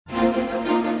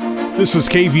This is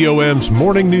KVOM's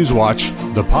Morning News Watch,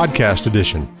 the podcast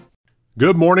edition.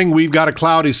 Good morning. We've got a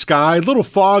cloudy sky, a little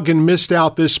fog and mist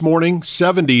out this morning,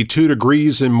 72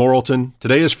 degrees in Morrilton.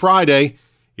 Today is Friday.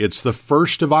 It's the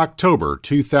 1st of October,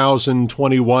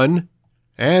 2021,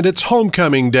 and it's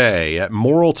homecoming day at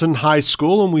Morrilton High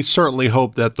School, and we certainly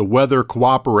hope that the weather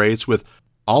cooperates with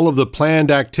all of the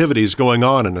planned activities going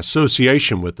on in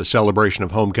association with the celebration of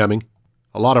homecoming.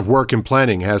 A lot of work and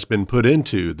planning has been put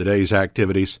into the day's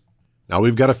activities. Now,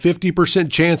 we've got a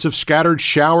 50% chance of scattered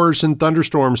showers and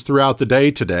thunderstorms throughout the day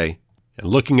today. And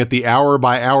looking at the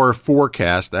hour-by-hour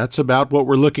forecast, that's about what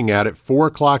we're looking at 4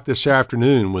 o'clock this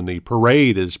afternoon when the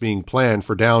parade is being planned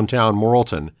for downtown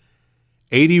Morrilton.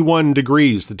 81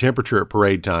 degrees the temperature at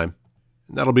parade time.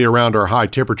 And that'll be around our high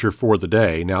temperature for the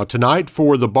day. Now, tonight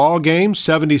for the ball game,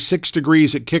 76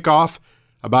 degrees at kickoff,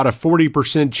 about a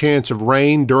 40% chance of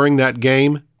rain during that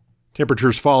game.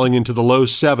 Temperatures falling into the low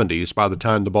 70s by the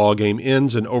time the ball game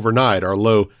ends, and overnight our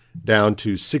low down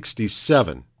to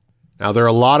 67. Now, there are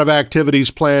a lot of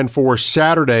activities planned for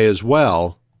Saturday as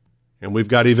well, and we've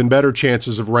got even better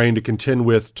chances of rain to contend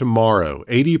with tomorrow.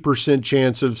 80%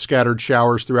 chance of scattered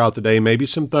showers throughout the day, maybe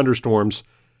some thunderstorms,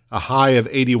 a high of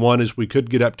 81 as we could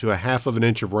get up to a half of an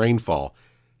inch of rainfall.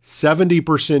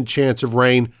 70% chance of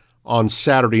rain on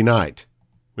Saturday night.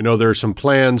 We know there are some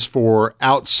plans for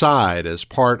outside as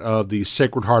part of the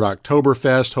Sacred Heart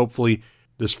Oktoberfest. Hopefully,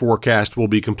 this forecast will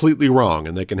be completely wrong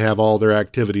and they can have all their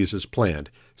activities as planned.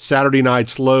 Saturday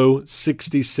night's low,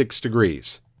 66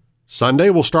 degrees. Sunday,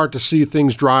 we'll start to see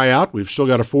things dry out. We've still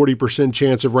got a 40%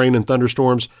 chance of rain and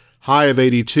thunderstorms, high of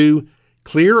 82.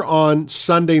 Clear on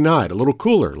Sunday night, a little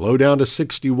cooler, low down to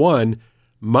 61.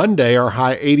 Monday, our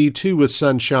high 82 with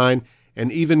sunshine,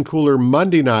 and even cooler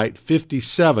Monday night,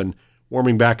 57.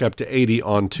 Warming back up to 80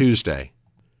 on Tuesday.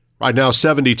 Right now,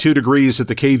 72 degrees at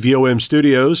the KVOM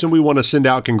studios, and we want to send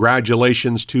out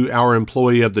congratulations to our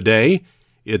employee of the day.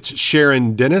 It's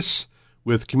Sharon Dennis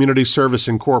with Community Service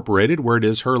Incorporated, where it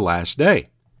is her last day.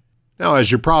 Now,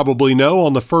 as you probably know,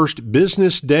 on the first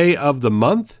business day of the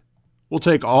month, we'll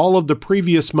take all of the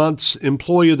previous month's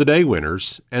Employee of the Day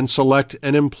winners and select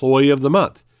an Employee of the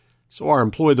Month. So our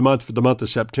Employee of the Month for the month of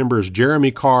September is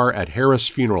Jeremy Carr at Harris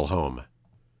Funeral Home.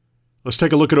 Let's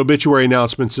take a look at obituary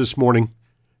announcements this morning.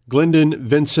 Glendon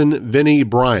Vincent Vinnie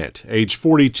Bryant, age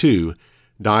 42,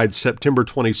 died September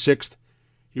 26th.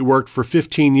 He worked for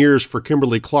 15 years for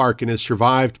Kimberly-Clark and is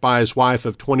survived by his wife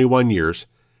of 21 years,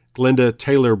 Glenda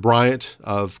Taylor Bryant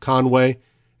of Conway,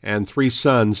 and 3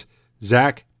 sons,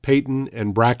 Zach, Peyton,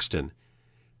 and Braxton.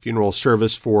 Funeral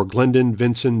service for Glendon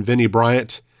Vincent Vinnie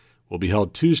Bryant will be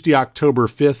held Tuesday, October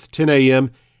 5th, 10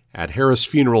 a.m., at Harris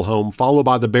Funeral Home, followed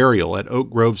by the burial at Oak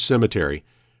Grove Cemetery.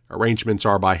 Arrangements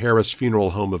are by Harris Funeral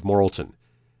Home of Morrilton.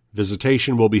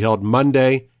 Visitation will be held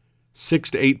Monday,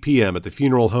 6 to 8 p.m. at the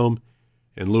funeral home.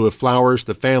 In lieu of flowers,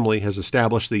 the family has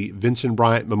established the Vincent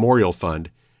Bryant Memorial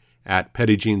Fund at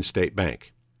Petit Jean State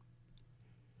Bank.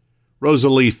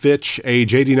 Rosalie Fitch,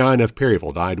 age 89 of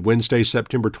Perryville, died Wednesday,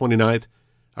 September 29th.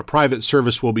 A private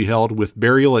service will be held with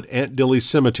burial at Aunt Dilly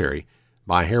Cemetery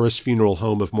by Harris Funeral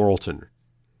Home of Morrilton.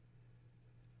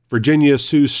 Virginia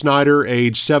Sue Snyder,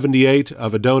 age 78,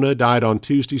 of Adona, died on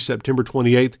Tuesday, September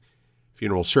 28th.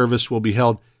 Funeral service will be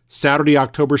held Saturday,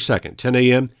 October 2nd, 10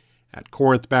 a.m. at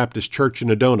Corinth Baptist Church in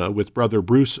Adona with Brother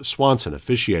Bruce Swanson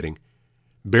officiating.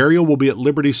 Burial will be at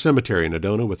Liberty Cemetery in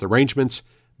Adona with arrangements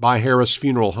by Harris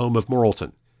Funeral Home of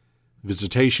Morrilton.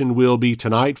 Visitation will be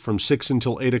tonight from 6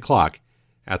 until 8 o'clock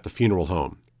at the funeral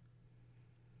home.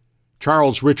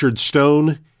 Charles Richard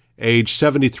Stone, age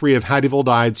 73 of Hattieville,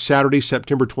 died Saturday,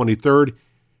 September 23rd.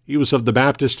 He was of the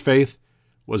Baptist faith,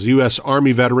 was a U.S.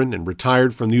 Army veteran, and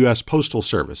retired from the U.S. Postal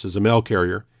Service as a mail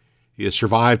carrier. He is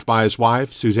survived by his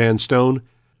wife, Suzanne Stone,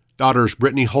 daughters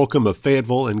Brittany Holcomb of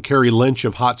Fayetteville and Carrie Lynch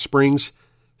of Hot Springs,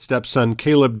 stepson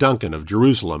Caleb Duncan of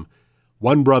Jerusalem,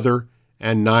 1 brother,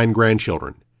 and 9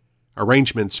 grandchildren.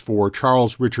 Arrangements for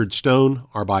Charles Richard Stone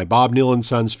are by Bob Neal &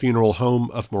 Sons Funeral Home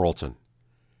of Morrilton.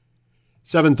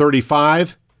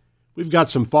 7:35. We've got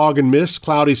some fog and mist,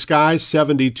 cloudy skies,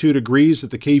 72 degrees at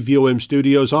the KVOM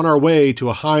studios, on our way to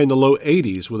a high in the low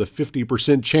 80s with a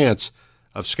 50% chance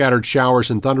of scattered showers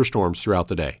and thunderstorms throughout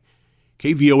the day.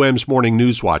 KVOM's Morning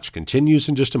News Watch continues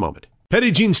in just a moment.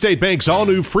 Petit Jean State Bank's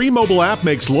all-new free mobile app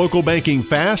makes local banking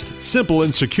fast, simple,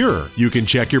 and secure. You can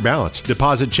check your balance,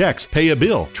 deposit checks, pay a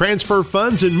bill, transfer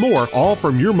funds, and more, all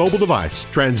from your mobile device.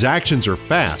 Transactions are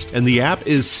fast, and the app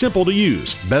is simple to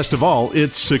use. Best of all,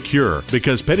 it's secure,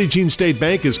 because Petit Jean State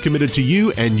Bank is committed to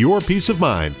you and your peace of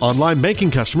mind. Online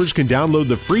banking customers can download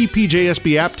the free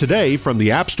PJSB app today from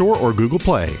the App Store or Google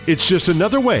Play. It's just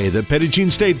another way that Petit Jean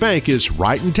State Bank is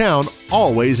right in town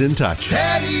always in touch.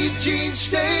 Petit Jean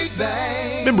State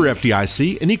Bank. Member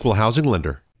FDIC, an equal housing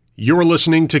lender. You're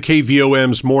listening to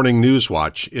KVOM's Morning News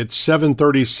Watch. It's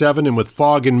 7:37, and with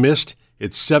fog and mist,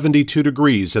 it's 72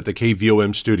 degrees at the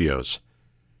KVOM studios.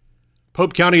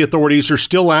 Pope County authorities are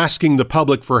still asking the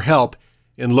public for help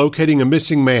in locating a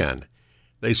missing man.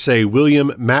 They say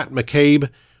William Matt McCabe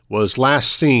was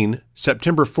last seen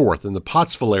September 4th in the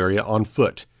Pottsville area on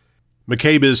foot.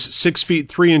 McCabe is 6 feet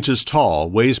 3 inches tall,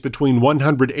 weighs between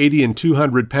 180 and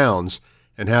 200 pounds,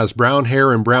 and has brown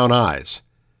hair and brown eyes.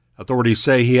 Authorities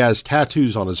say he has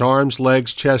tattoos on his arms,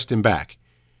 legs, chest, and back.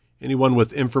 Anyone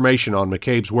with information on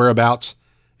McCabe's whereabouts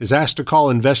is asked to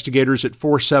call investigators at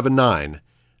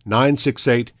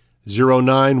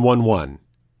 479-968-0911.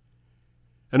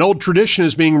 An old tradition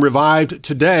is being revived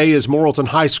today as Morrilton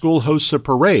High School hosts a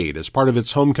parade as part of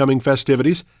its homecoming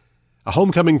festivities. A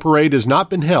homecoming parade has not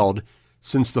been held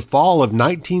since the fall of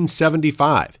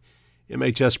 1975.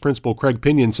 MHS Principal Craig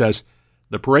Pinion says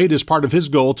the parade is part of his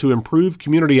goal to improve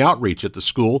community outreach at the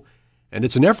school, and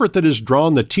it's an effort that has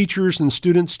drawn the teachers and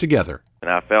students together.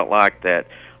 And I felt like that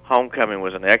homecoming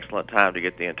was an excellent time to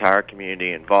get the entire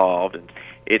community involved, and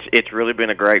it's really been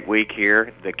a great week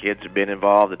here. The kids have been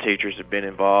involved, the teachers have been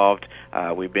involved.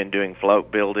 We've been doing float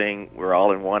building. We're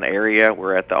all in one area.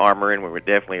 We're at the Armory, and we would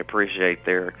definitely appreciate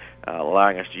their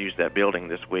allowing us to use that building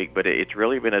this week. But it's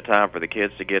really been a time for the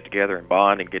kids to get together and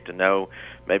bond and get to know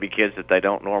maybe kids that they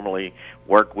don't normally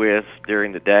work with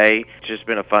during the day. It's just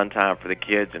been a fun time for the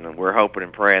kids, and we're hoping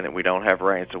and praying that we don't have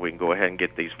rain so we can go ahead and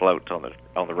get these floats on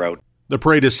the road. The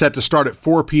parade is set to start at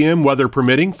 4 p.m., weather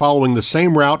permitting, following the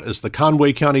same route as the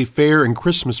Conway County Fair and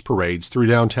Christmas parades through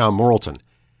downtown Morrilton.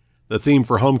 The theme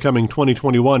for Homecoming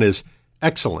 2021 is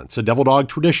Excellence, a Devil Dog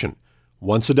Tradition.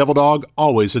 Once a Devil Dog,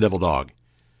 always a Devil Dog.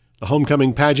 The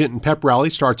Homecoming Pageant and Pep Rally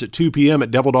starts at 2 p.m.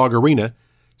 at Devil Dog Arena.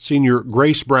 Senior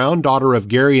Grace Brown, daughter of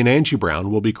Gary and Angie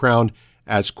Brown, will be crowned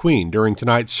as Queen during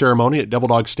tonight's ceremony at Devil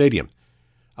Dog Stadium.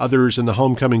 Others in the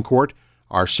Homecoming Court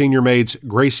are senior maids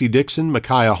Gracie Dixon,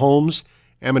 Micaiah Holmes,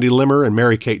 Amity Limmer, and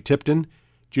Mary Kate Tipton,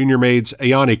 junior maids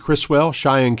Ayani Criswell,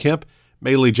 Cheyenne Kemp,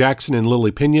 Maylee Jackson, and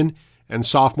Lily Pinion, and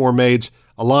sophomore maids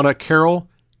Alana Carroll,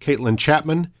 Caitlin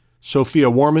Chapman, Sophia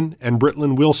Warman, and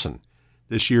Britlin Wilson.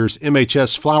 This year's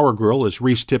MHS Flower Girl is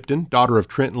Reese Tipton, daughter of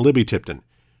Trent and Libby Tipton.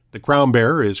 The crown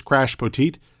bearer is Crash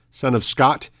Poteet, son of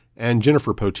Scott and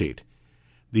Jennifer Poteet.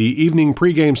 The evening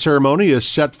pregame ceremony is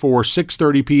set for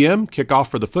 6:30 p.m. Kickoff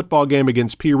for the football game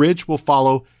against Pea Ridge will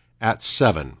follow at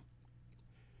 7.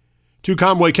 2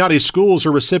 Conway County schools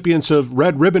are recipients of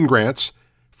Red Ribbon grants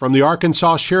from the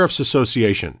Arkansas Sheriff's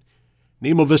Association.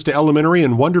 Nemo Vista Elementary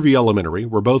and Wonderview Elementary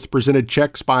were both presented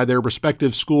checks by their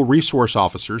respective school resource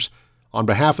officers on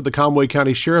behalf of the Conway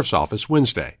County Sheriff's Office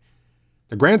Wednesday.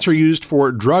 The grants are used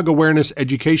for drug awareness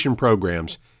education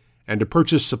programs and to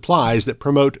purchase supplies that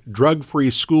promote drug-free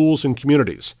schools and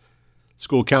communities.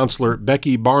 School counselor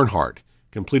Becky Barnhart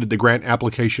completed the grant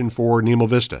application for Nemo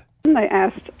Vista. They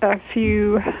asked a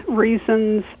few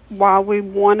reasons why we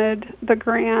wanted the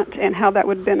grant and how that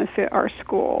would benefit our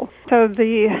school. So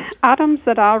the items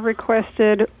that I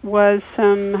requested was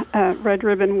some Red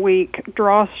Ribbon Week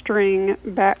drawstring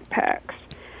backpacks.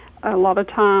 A lot of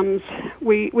times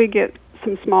we get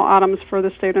some small items for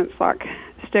the students like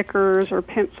stickers or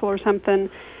pencil or something,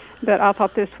 but I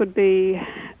thought this would be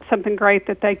something great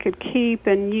that they could keep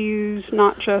and use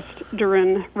not just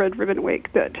during Red Ribbon Week,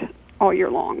 but all year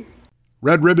long.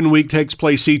 Red Ribbon Week takes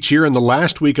place each year in the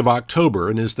last week of October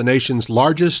and is the nation's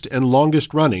largest and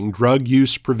longest-running drug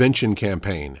use prevention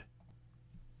campaign.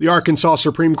 The Arkansas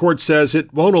Supreme Court says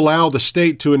it won't allow the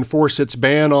state to enforce its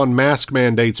ban on mask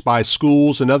mandates by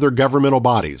schools and other governmental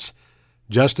bodies.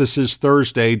 Justices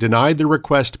Thursday denied the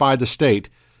request by the state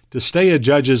to stay a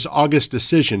judge's August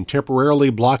decision temporarily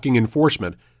blocking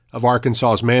enforcement of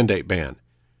Arkansas's mandate ban.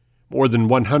 More than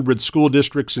 100 school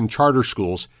districts and charter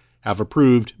schools have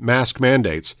approved mask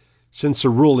mandates since a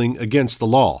ruling against the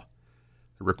law.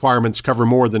 The requirements cover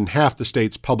more than half the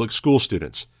state's public school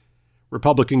students.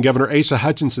 Republican Governor Asa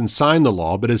Hutchinson signed the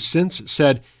law, but has since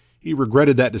said he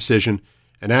regretted that decision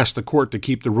and asked the court to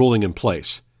keep the ruling in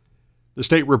place. The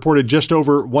state reported just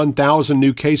over 1,000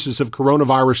 new cases of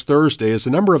coronavirus Thursday as the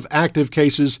number of active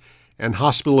cases and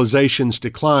hospitalizations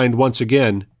declined once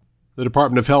again. The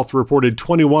Department of Health reported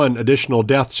 21 additional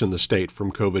deaths in the state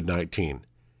from COVID-19.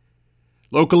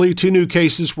 Locally, 2 new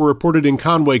cases were reported in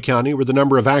Conway County, where the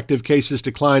number of active cases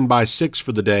declined by 6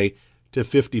 for the day to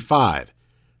 55.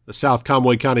 The South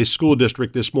Conway County School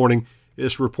District this morning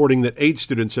is reporting that 8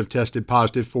 students have tested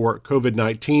positive for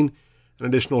COVID-19. An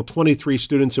additional 23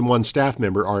 students and 1 staff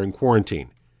member are in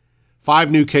quarantine.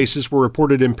 5 new cases were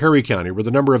reported in Perry County, where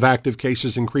the number of active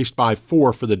cases increased by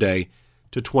 4 for the day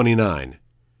to 29.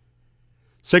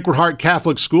 Sacred Heart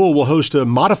Catholic School will host a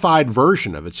modified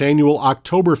version of its annual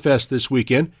Oktoberfest this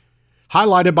weekend,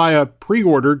 highlighted by a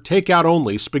pre-ordered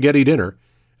takeout-only spaghetti dinner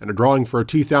and a drawing for a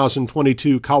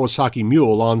 2022 Kawasaki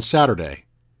Mule on Saturday.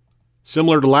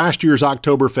 Similar to last year's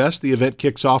Oktoberfest, the event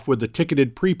kicks off with a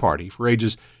ticketed pre-party for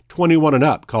ages 21 and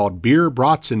up called Beer,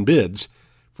 Brats, and Bids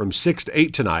from 6 to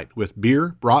 8 tonight, with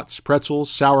beer, brats,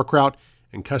 pretzels, sauerkraut,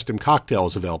 and custom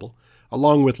cocktails available,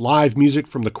 along with live music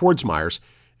from the Kordsmeyers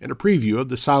and a preview of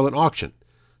the silent auction.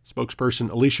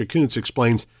 Spokesperson Alicia Kuntz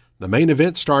explains the main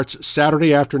event starts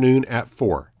Saturday afternoon at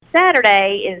 4.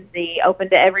 Saturday is the open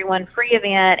to everyone free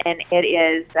event, and it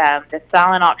is the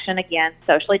silent auction, again,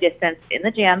 socially distanced in the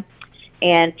gym,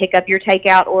 and pick up your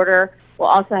takeout order. We'll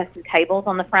also have some tables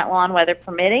on the front lawn, weather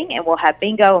permitting, and we'll have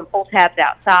bingo and pull tabs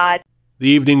outside. The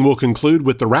evening will conclude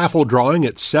with the raffle drawing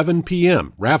at 7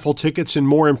 p.m. Raffle tickets and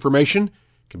more information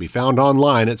can be found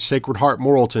online at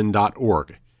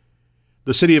sacredheartmorrilton.org.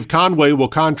 The City of Conway will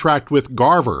contract with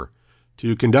Garver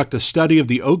to conduct a study of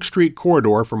the Oak Street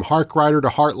corridor from Harkrider to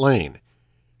Hart Lane.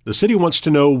 The city wants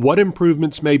to know what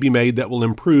improvements may be made that will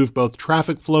improve both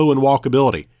traffic flow and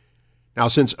walkability. Now,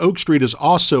 since Oak Street is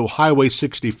also Highway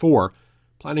 64,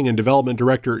 Planning and Development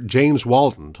Director James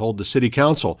Walton told the City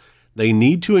Council they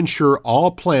need to ensure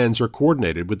all plans are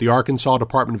coordinated with the Arkansas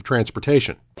Department of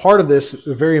Transportation. Part of this,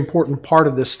 a very important part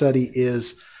of this study,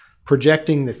 is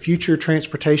projecting the future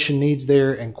transportation needs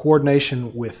there and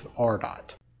coordination with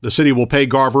RDOT. The city will pay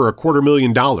Garver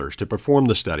 $250,000 to perform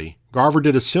the study. Garver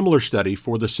did a similar study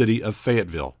for the city of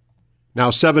Fayetteville. Now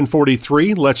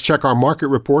 7:43, let's check our market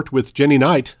report with Jenny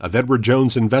Knight of Edward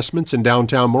Jones Investments in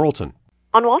downtown Morrilton.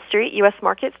 On Wall Street, U.S.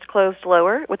 markets closed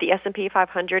lower, with the S&P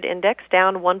 500 index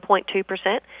down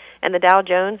 1.2% and the Dow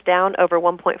Jones down over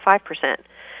 1.5%.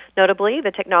 Notably,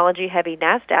 the technology-heavy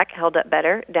NASDAQ held up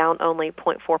better, down only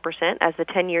 0.4%, as the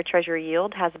 10-year Treasury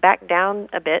yield has backed down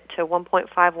a bit to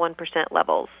 1.51%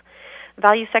 levels.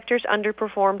 Value sectors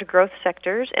underperformed growth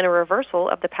sectors in a reversal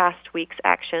of the past week's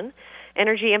action.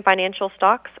 Energy and financial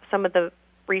stocks, some of the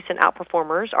recent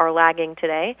outperformers, are lagging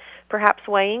today, perhaps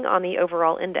weighing on the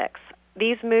overall index.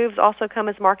 These moves also come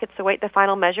as markets await the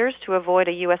final measures to avoid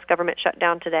a U.S. government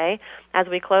shutdown today, as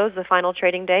we close the final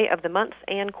trading day of the month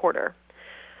and quarter.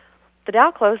 The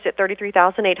Dow closed at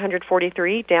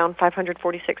 33,843, down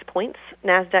 546 points.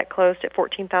 NASDAQ closed at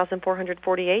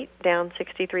 14,448, down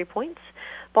 63 points.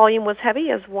 Volume was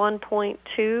heavy as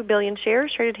 1.2 billion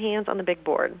shares traded hands on the big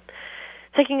board.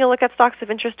 Taking a look at stocks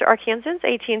of interest to Arkansans,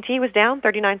 AT&T was down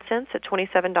 39 cents at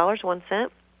 $27.01.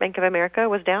 Bank of America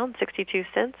was down 62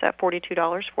 cents at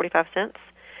 $42.45.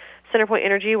 CenterPoint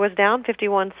Energy was down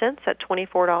 51 cents at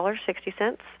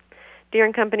 $24.60.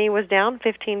 Deere & Company was down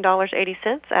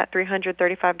 $15.80 at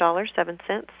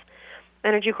 $335.07.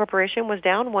 Energy Corporation was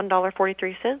down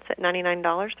 $1.43 at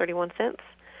 $99.31.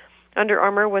 Under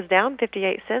Armour was down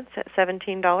 58 cents at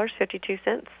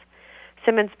 $17.52.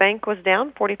 Simmons Bank was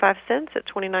down 45 cents at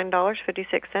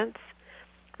 $29.56.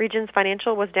 Regions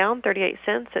Financial was down 38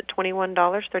 cents at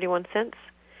 $21.31.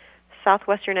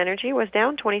 Southwestern Energy was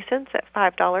down 20 cents at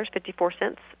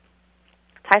 $5.54.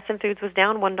 Tyson Foods was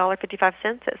down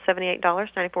 $1.55 at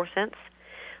 $78.94.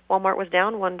 Walmart was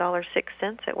down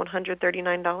 $1.06 at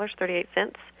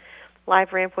 $139.38.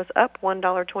 Live Ramp was up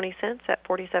 $1.20 at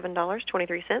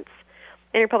 $47.23.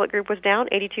 Interpublic Group was down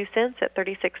 82 cents at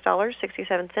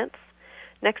 $36.67.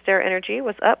 NextEra Energy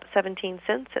was up 17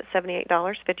 cents at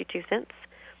 $78.52.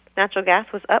 Natural gas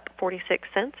was up 46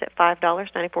 cents at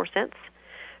 $5.94.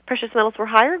 Precious metals were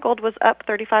higher. Gold was up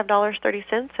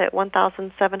 $35.30 at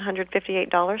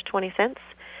 $1,758.20.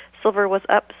 Silver was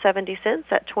up 70 cents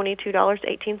at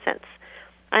 $22.18.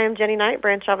 I am Jenny Knight,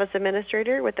 Branch Office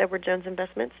Administrator with Edward Jones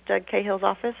Investments, Doug Cahill's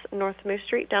office, North Moose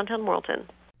Street, downtown Morrilton.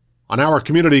 On our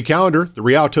community calendar, the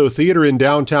Rialto Theater in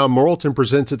downtown Morrilton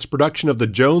presents its production of the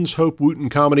Jones Hope Wooten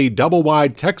comedy Double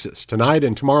Wide Texas tonight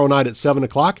and tomorrow night at 7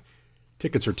 o'clock.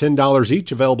 Tickets are $10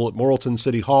 each, available at Morrilton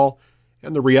City Hall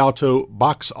and the Rialto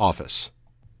box office.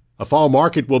 A fall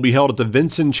market will be held at the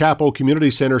Vinson Chapel Community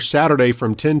Center Saturday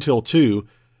from 10 till 2.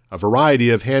 A variety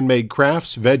of handmade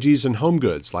crafts, veggies, and home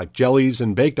goods like jellies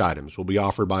and baked items will be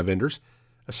offered by vendors.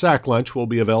 A sack lunch will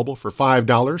be available for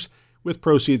 $5, with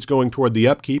proceeds going toward the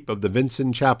upkeep of the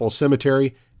Vinson Chapel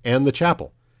Cemetery and the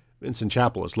chapel. Vinson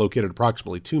Chapel is located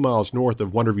approximately 2 miles north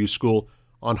of Wonderview School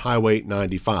on Highway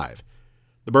 95.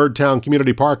 The Birdtown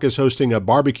Community Park is hosting a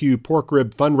barbecue pork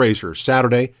rib fundraiser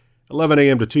Saturday, 11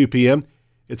 a.m. to 2 p.m.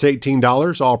 It's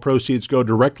 $18. All proceeds go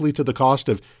directly to the cost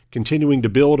of continuing to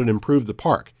build and improve the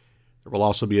park. There will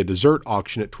also be a dessert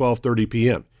auction at 12:30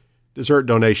 p.m. Dessert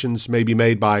donations may be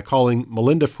made by calling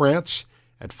Melinda France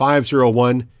at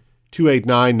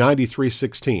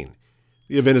 501-289-9316.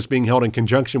 The event is being held in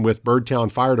conjunction with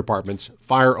Birdtown Fire Department's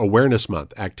Fire Awareness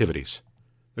Month activities.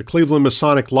 The Cleveland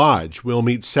Masonic Lodge will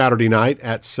meet Saturday night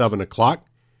at 7 o'clock,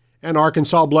 and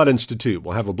Arkansas Blood Institute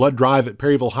will have a blood drive at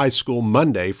Perryville High School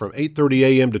Monday from 8:30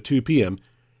 a.m. to 2 p.m.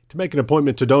 To make an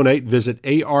appointment to donate, visit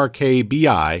arkbi.org.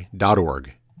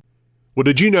 Well,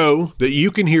 did you know that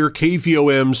you can hear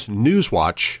KVOM's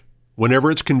Newswatch whenever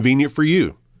it's convenient for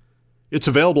you? It's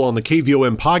available on the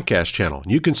KVOM podcast channel.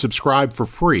 You can subscribe for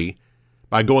free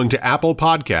by going to Apple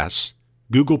Podcasts,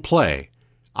 Google Play,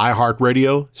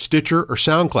 iHeartRadio, Stitcher, or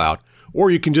SoundCloud, or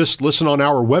you can just listen on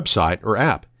our website or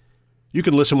app. You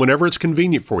can listen whenever it's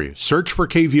convenient for you. Search for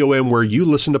KVOM where you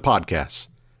listen to podcasts.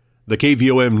 The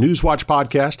KVOM Newswatch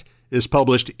podcast is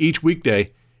published each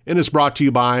weekday and is brought to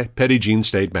you by Petit Jean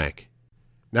State Bank.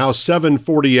 Now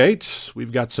 7:48,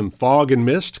 we've got some fog and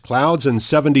mist, clouds, and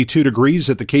 72 degrees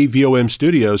at the KVOM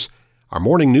studios. Our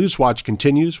morning news watch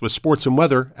continues with sports and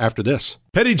weather after this.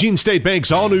 Petit Jean State Bank's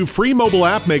all-new free mobile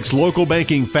app makes local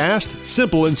banking fast,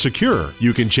 simple, and secure.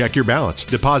 You can check your balance,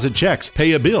 deposit checks,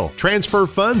 pay a bill, transfer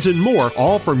funds, and more,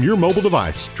 all from your mobile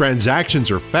device. Transactions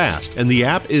are fast, and the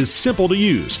app is simple to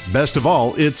use. Best of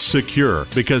all, it's secure,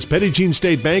 because Petit Jean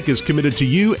State Bank is committed to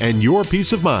you and your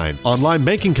peace of mind. Online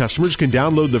banking customers can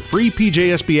download the free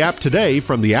PJSB app today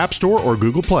from the App Store or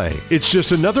Google Play. It's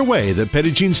just another way that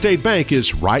Petit Jean State Bank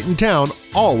is right in town,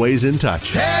 always in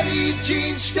touch. Petit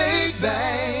Jean State Bank.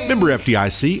 Member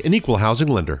FDIC, an equal housing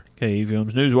lender.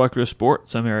 KVOM's Newswatch with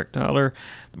Sports. I'm Eric Tyler.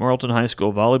 The Morrilton High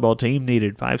School volleyball team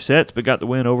needed 5 sets, but got the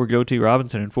win over Joe T.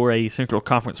 Robinson in 4A Central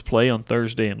Conference play on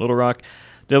Thursday in Little Rock.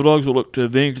 Devil Dogs will look to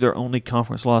avenge their only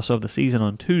conference loss of the season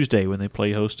on Tuesday when they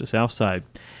play host to Southside.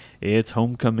 It's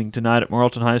homecoming tonight at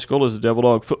Morrilton High School as the Devil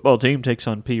Dog football team takes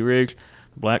on P. Ridge.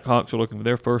 The Blackhawks are looking for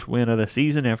their first win of the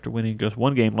season after winning just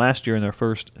one game last year in their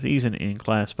first season in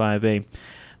Class 5A.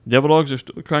 The Devil Dogs are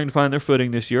still trying to find their footing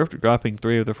this year after dropping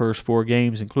 3 of their first 4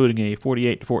 games, including a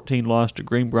 48-14 loss to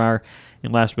Greenbrier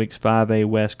in last week's 5A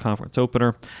West Conference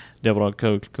opener. Devil Dog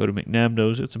coach Cody McNabb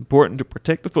knows it's important to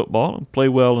protect the football and play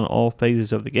well in all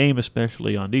phases of the game,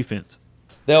 especially on defense.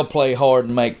 They'll play hard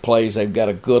and make plays. They've got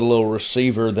a good little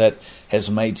receiver that has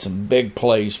made some big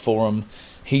plays for them.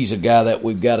 He's a guy that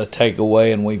we've got to take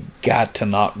away, and we've got to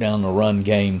knock down the run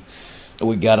game.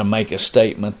 We got to make a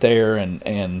statement there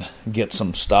and get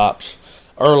some stops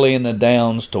early in the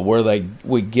downs to where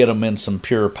we get them in some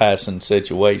pure passing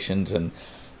situations and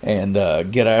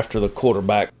get after the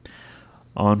quarterback.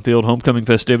 On-field homecoming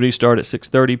festivities start at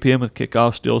 6:30 p.m. with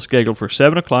kickoff still scheduled for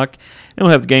 7 o'clock. And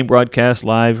we'll have the game broadcast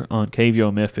live on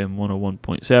KVOM FM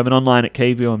 101.7, online at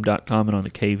KVOM.com and on the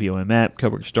KVOM app.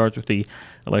 Coverage starts with the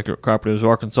Electric Cooperatives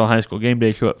Arkansas High School Game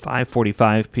Day Show at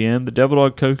 5:45 p.m. The Devil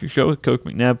Dog Coaches Show with Coach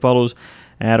McNabb follows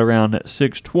at around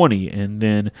 6:20. And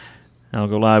then I'll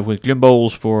go live with Jim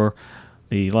Bowles for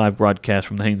the live broadcast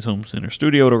from the Haynes Home Center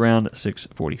studio at around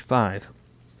 6:45.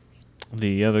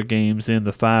 The other games in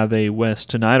the 5A West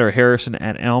tonight are Harrison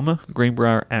at Alma,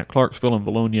 Greenbrier at Clarksville, and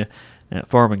Valonia at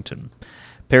Farmington.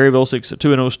 Perryville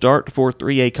 6-2-0 start for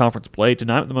 3A conference play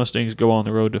tonight. The Mustangs go on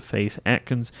the road to face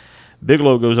Atkins.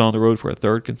 Bigelow goes on the road for a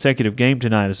third consecutive game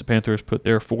tonight as the Panthers put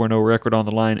their 4-0 record on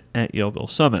the line at Yellville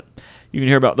Summit. You can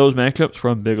hear about those matchups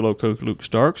from Bigelow coach Luke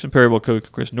Starks and Perryville coach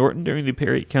Chris Norton during the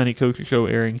Perry County Coaches Show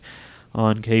airing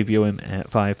on KVOM at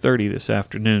 5:30 this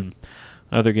afternoon.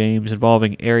 Other games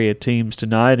involving area teams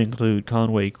tonight include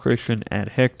Conway Christian at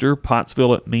Hector,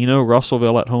 Pottsville at Mena,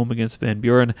 Russellville at home against Van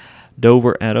Buren,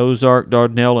 Dover at Ozark,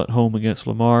 Dardanelle at home against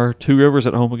Lamar, Two Rivers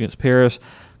at home against Paris,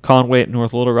 Conway at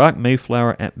North Little Rock,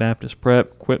 Mayflower at Baptist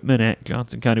Prep, Quitman at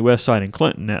Johnson County Westside, and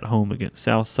Clinton at home against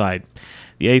Southside.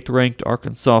 The 8th-ranked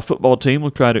Arkansas football team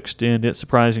will try to extend its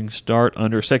surprising start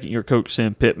under second-year coach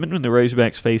Sam Pittman when the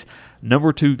Razorbacks face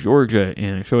number 2 Georgia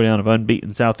in a showdown of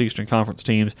unbeaten Southeastern Conference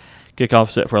teams.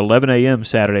 Kickoff set for 11 a.m.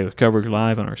 Saturday with coverage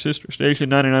live on our sister station,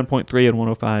 99.3 and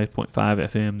 105.5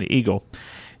 FM, The Eagle.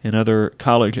 In other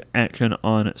college action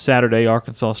on Saturday,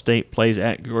 Arkansas State plays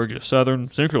at Georgia Southern,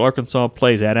 Central Arkansas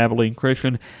plays at Abilene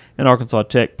Christian, and Arkansas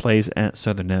Tech plays at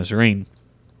Southern Nazarene.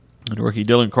 And rookie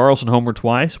Dylan Carlson homered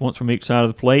twice, once from each side of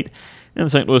the plate, and the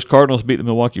St. Louis Cardinals beat the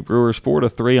Milwaukee Brewers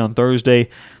 4-3 on Thursday.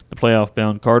 The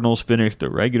playoff-bound Cardinals finished the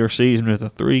regular season with a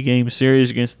 3-game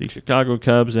series against the Chicago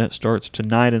Cubs that starts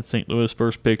tonight in St. Louis.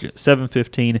 First pitch at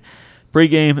 7:15,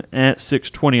 pregame at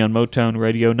 6:20 on Motown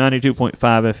Radio,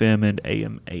 92.5 FM and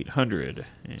AM 800.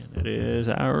 And it is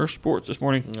our sports this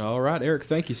morning. All right, Eric,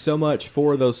 thank you so much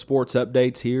for those sports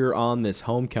updates here on this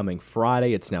homecoming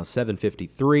Friday. It's now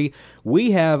 7:53.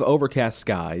 We have overcast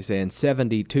skies and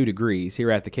 72 degrees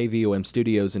here at the KVOM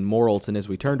studios in Morrilton. As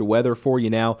we turn to weather for you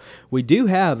now, we do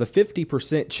have a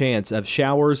 50% chance of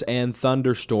showers and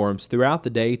thunderstorms throughout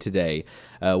the day today.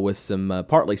 With some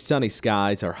partly sunny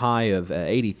skies, our high of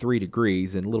 83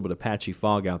 degrees, and a little bit of patchy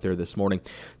fog out there this morning.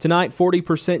 Tonight,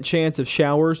 40% chance of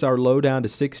showers, our low down to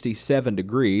 67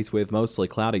 degrees with mostly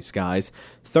cloudy skies.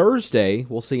 Thursday,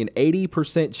 we'll see an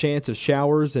 80% chance of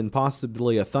showers and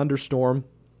possibly a thunderstorm.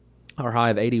 Our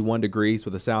high of 81 degrees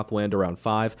with a south wind around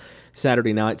 5.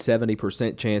 Saturday night,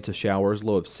 70% chance of showers,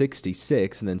 low of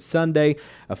 66. And then Sunday,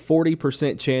 a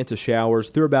 40% chance of showers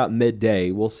through about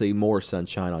midday. We'll see more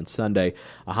sunshine on Sunday,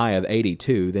 a high of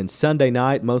 82. Then Sunday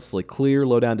night, mostly clear,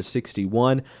 low down to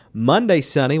 61. Monday,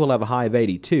 sunny, we'll have a high of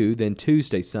 82. Then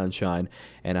Tuesday, sunshine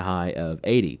and a high of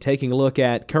 80. Taking a look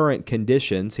at current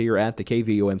conditions here at the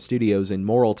KVOM studios in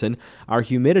Morrilton, our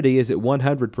humidity is at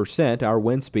 100%. Our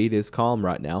wind speed is calm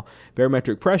right now.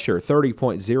 Barometric pressure,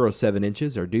 30.07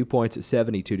 inches. Our dew points at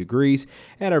 72 degrees,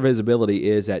 and our visibility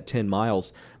is at 10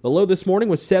 miles. The low this morning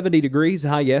was 70 degrees, the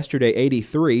high yesterday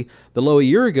 83. The low a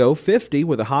year ago, 50,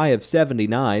 with a high of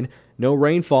 79. No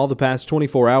rainfall the past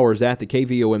 24 hours at the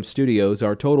KVOM studios.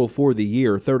 Our total for the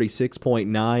year,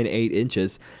 36.98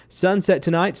 inches. Sunset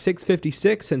tonight,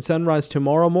 6:56, and sunrise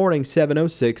tomorrow morning,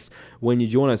 7:06, when you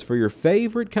join us for your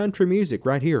favorite country music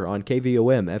right here on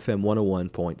KVOM FM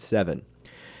 101.7.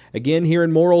 Again, here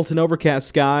in Morrilton, overcast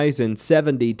skies and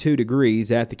 72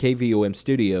 degrees at the KVOM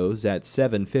studios at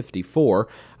 7:54.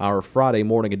 Our Friday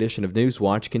morning edition of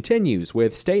Newswatch continues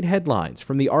with state headlines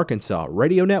from the Arkansas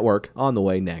Radio Network on the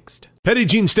way next. Petit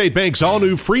Jean State Bank's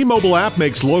all-new free mobile app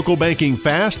makes local banking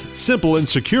fast, simple, and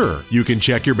secure. You can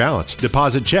check your balance,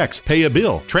 deposit checks, pay a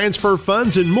bill, transfer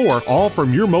funds, and more, all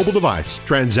from your mobile device.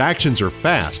 Transactions are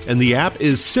fast, and the app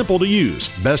is simple to use.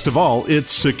 Best of all,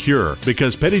 it's secure,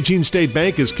 because Petit Jean State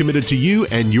Bank is committed to you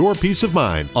and your peace of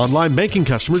mind. Online banking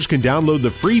customers can download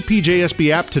the free PJSB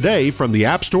app today from the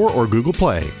App Store or Google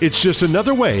Play. It's just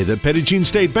another way that Petit Jean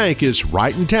State Bank is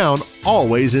right in town,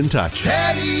 always in touch.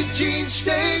 Petit Jean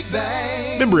State Bank.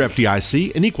 Member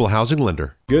FDIC, an equal housing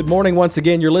lender. Good morning once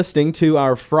again. You're listening to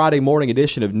our Friday morning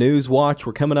edition of Newswatch.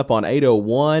 We're coming up on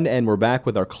 8:01, and we're back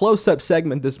with our close-up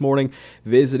segment this morning,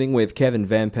 visiting with Kevin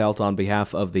Van Pelt on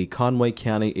behalf of the Conway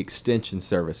County Extension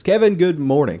Service. Kevin, good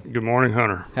morning. Good morning,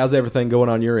 Hunter. How's everything going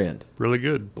on your end? Really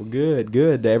good. Well,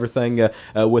 good. Everything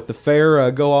with the fair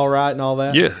go all right and all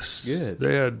that? Yes. Good.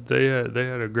 They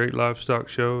had a great livestock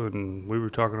show, and we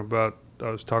were talking about. I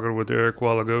was talking with Eric a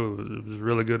while ago. It was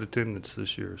really good attendance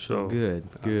this year. So good.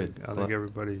 I think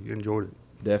everybody enjoyed it.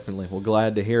 Definitely. Well,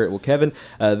 glad to hear it. Well, Kevin,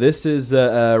 this is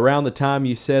around the time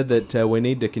you said that we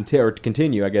need to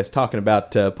continue, I guess, talking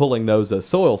about pulling those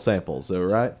soil samples,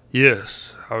 right?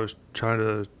 Yes. I was trying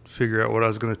to figure out what I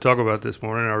was going to talk about this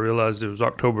morning. I realized it was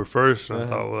October 1st, and I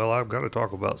thought, well, I've got to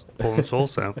talk about pulling soil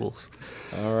samples.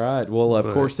 All right. Well,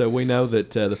 of course, we know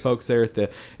that the folks there at the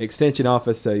Extension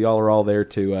office, y'all are all there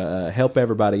to help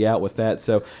everybody out with that.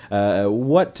 So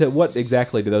what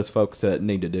exactly do those folks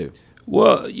need to do?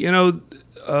 Well,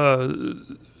 the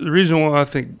reason why I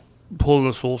think pulling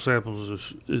the soil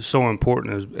samples is so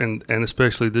important is, and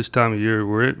especially this time of year,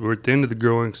 we're at the end of the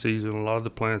growing season. A lot of the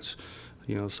plants,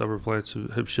 summer plants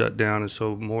have shut down, and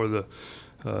so more of the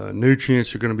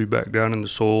nutrients are going to be back down in the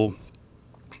soil.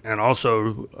 And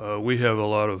also, we have a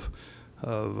lot of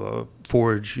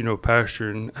forage,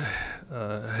 pasture and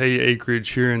hay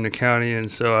acreage here in the county, and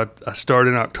so I start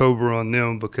in October on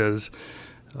them because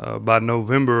by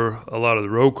November, a lot of the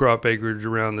row crop acreage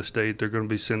around the state, they're going to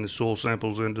be sending soil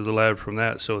samples into the lab from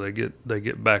that, so they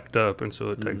get backed up, and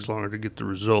so it takes longer to get the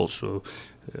results. So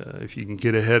if you can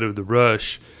get ahead of the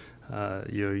rush,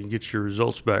 you can get your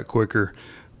results back quicker.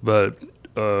 But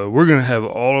we're going to have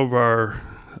all of our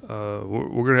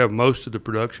we're going to have most of the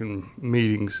production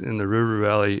meetings in the River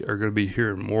Valley are going to be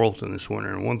here in Morrilton this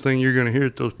winter. And one thing you're going to hear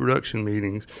at those production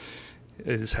meetings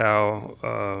is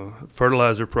how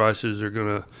fertilizer prices are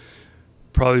going to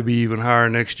probably be even higher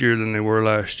next year than they were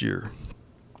last year.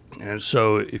 And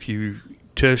so if you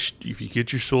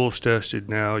get your soils tested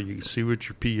now, you can see what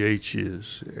your pH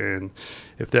is. And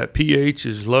if that pH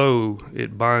is low,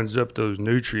 it binds up those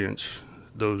nutrients,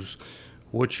 those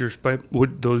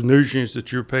nutrients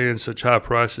that you're paying such high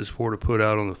prices for to put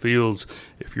out on the fields.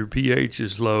 If your pH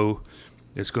is low,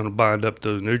 it's going to bind up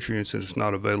those nutrients, and it's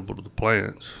not available to the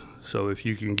plants. So if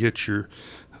you can get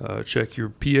check your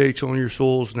pH on your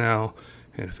soils now,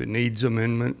 and if it needs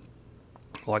amendment,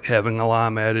 like having a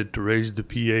lime added to raise the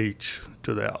pH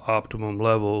to the optimum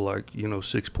level, like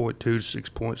 6.2 to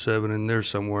 6.7 in there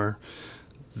somewhere,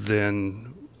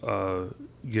 then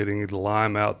getting the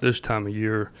lime out this time of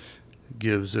year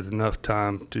gives it enough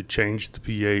time to change the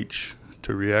pH,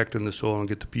 to react in the soil and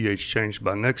get the pH changed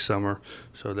by next summer,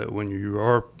 so that when you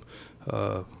are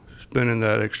spending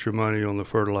that extra money on the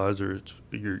fertilizer,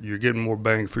 you're getting more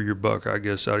bang for your buck, I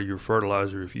guess, out of your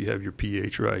fertilizer if you have your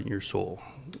pH right in your soil.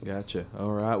 Gotcha.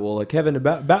 All right. Well, Kevin,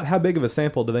 about how big of a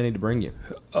sample do they need to bring you?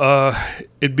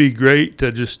 It'd be great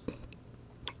to just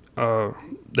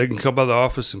they can come by the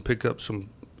office and pick up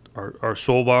our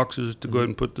soil boxes to go ahead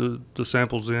and put the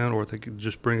samples in, or they could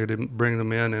just bring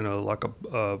them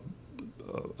in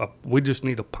we just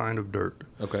need a pint of dirt.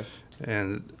 Okay.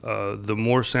 And the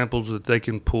more samples that they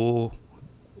can pull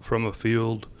from a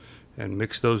field and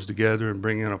mix those together and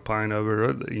bring in a pint of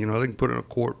it, they can put it in a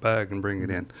quart bag and bring it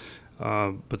in.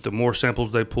 But the more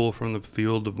samples they pull from the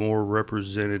field, the more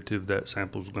representative that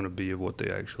sample is going to be of what they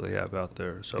actually have out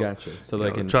there. So, gotcha. So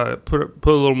they can try to put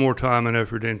a little more time and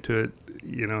effort into it,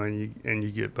 and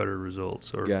you get better results.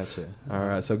 Gotcha. All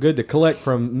right. So good to collect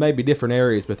from maybe different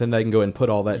areas, but then they can go and put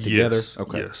all that together. Yes.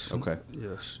 Okay. Yes. Okay.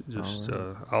 Yes. Just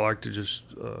right. I like to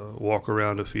just walk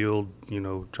around the field.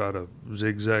 Try to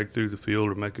zigzag through the field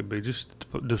or make it big. Just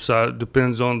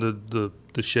depends on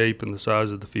the shape and the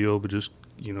size of the field, but just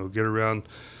get around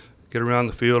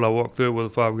the field. I walk through it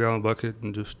with a 5-gallon bucket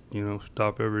and just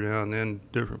stop every now and then,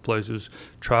 different places.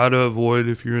 Try to avoid,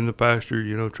 if you're in the pasture,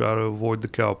 try to avoid the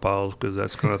cow piles, because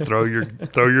that's going to throw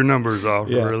your numbers off.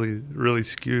 Yeah. Really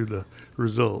skew the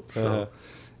results. So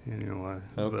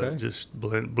but just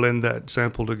blend that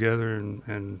sample together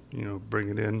and bring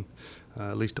it in,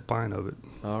 at least a pint of it.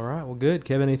 All right. Well, good.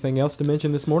 Kevin, anything else to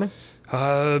mention this morning?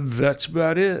 That's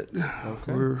about it.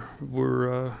 Okay. We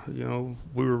were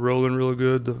rolling really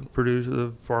good.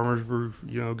 The farmers were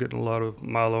getting a lot of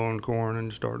milo and corn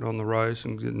and starting on the rice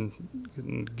and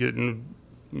getting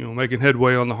making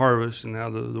headway on the harvest. And now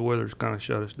the weather's kind of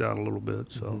shut us down a little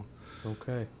bit. So. Mm-hmm.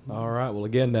 Okay. All right. Well,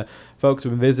 again, folks,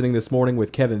 we've been visiting this morning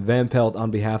with Kevin Van Pelt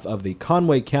on behalf of the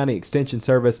Conway County Extension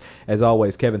Service. As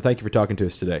always, Kevin, thank you for talking to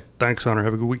us today. Thanks, Hunter.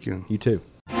 Have a good weekend. You too.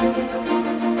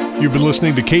 You've been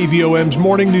listening to KVOM's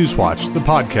Morning News Watch, the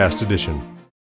podcast edition.